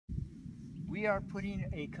we are putting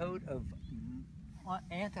a coat of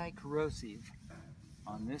anti-corrosive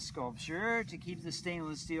on this sculpture to keep the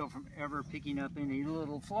stainless steel from ever picking up any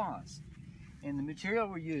little flaws. And the material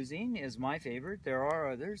we're using is my favorite. There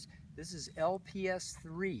are others. This is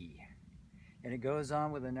LPS3, and it goes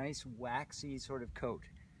on with a nice waxy sort of coat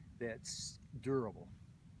that's durable.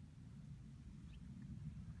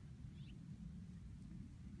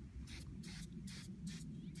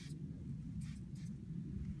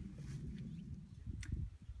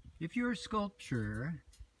 If your sculpture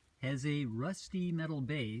has a rusty metal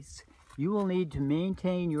base, you will need to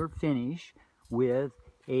maintain your finish with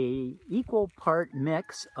an equal part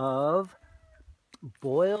mix of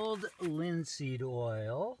boiled linseed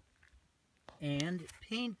oil and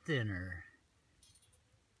paint thinner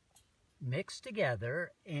mixed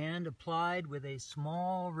together and applied with a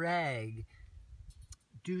small rag.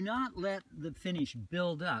 Do not let the finish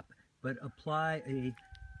build up, but apply a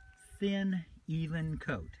thin, even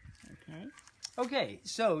coat. Okay,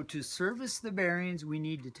 so to service the bearings, we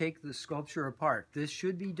need to take the sculpture apart. This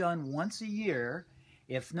should be done once a year.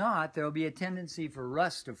 If not, there will be a tendency for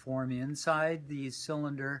rust to form inside the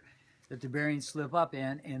cylinder that the bearings slip up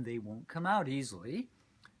in, and they won't come out easily.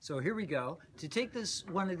 So here we go. To take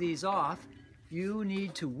one of these off, you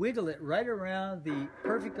need to wiggle it right around the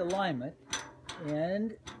perfect alignment,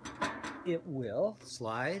 and it will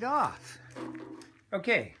slide off.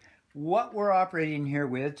 Okay. What we're operating here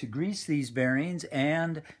with to grease these bearings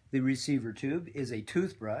and the receiver tube is a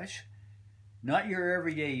toothbrush. Not your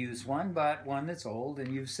everyday use one, but one that's old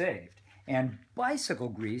and you've saved. And bicycle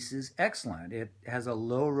grease is excellent. It has a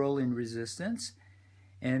low rolling resistance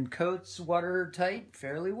and coats watertight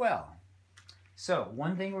fairly well. So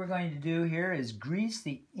one thing we're going to do here is grease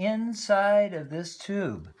the inside of this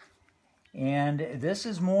tube. And this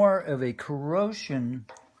is more of a corrosion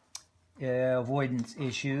avoidance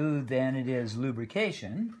issue than it is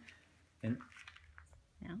lubrication. And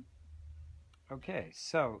yeah. Okay,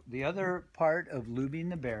 so the other part of lubing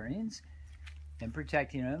the bearings and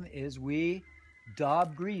protecting them is we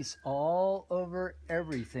daub grease all over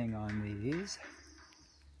everything on these.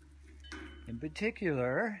 In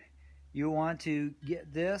particular, you want to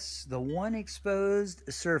get this, the one exposed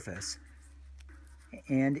surface,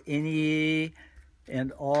 and any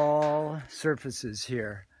and all surfaces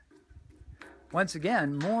here. Once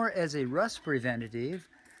again, more as a rust preventative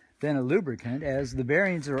than a lubricant, as the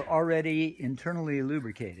bearings are already internally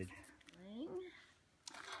lubricated.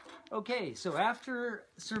 Okay, so after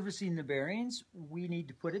servicing the bearings, we need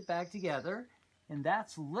to put it back together, and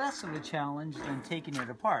that's less of a challenge than taking it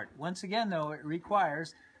apart. Once again, though, it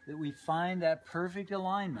requires that we find that perfect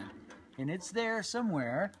alignment, and it's there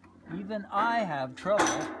somewhere. Even I have trouble.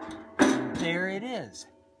 There it is.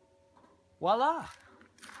 Voila!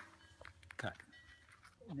 Cut.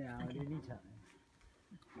 Now at any time.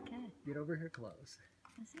 Okay. Get over here close.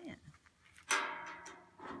 I see it.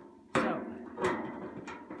 So,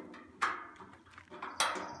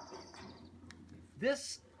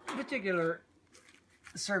 this particular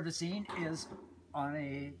servicing is on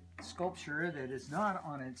a sculpture that is not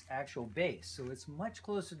on its actual base, so it's much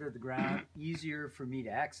closer to the ground, easier for me to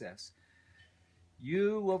access.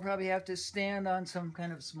 You will probably have to stand on some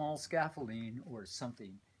kind of small scaffolding or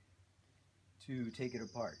something to take it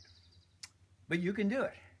apart. But you can do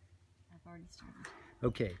it. I've already started.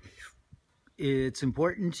 Okay. It's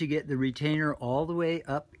important to get the retainer all the way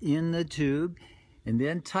up in the tube and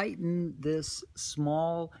then tighten this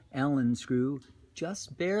small Allen screw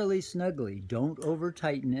just barely snugly. Don't over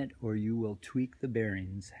tighten it or you will tweak the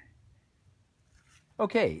bearings.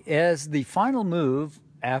 Okay, as the final move,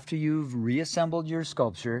 after you've reassembled your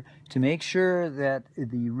sculpture, to make sure that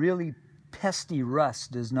the really pesky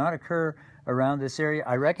rust does not occur around this area,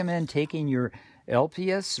 I recommend taking your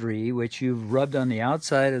LPS3, which you've rubbed on the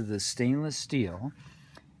outside of the stainless steel,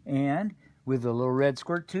 and with a little red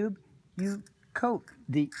squirt tube, you coat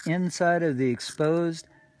the inside of the exposed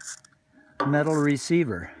metal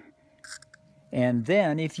receiver. And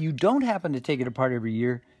then, if you don't happen to take it apart every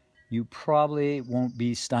year, you probably won't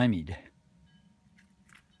be stymied.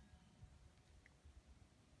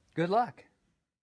 Good luck.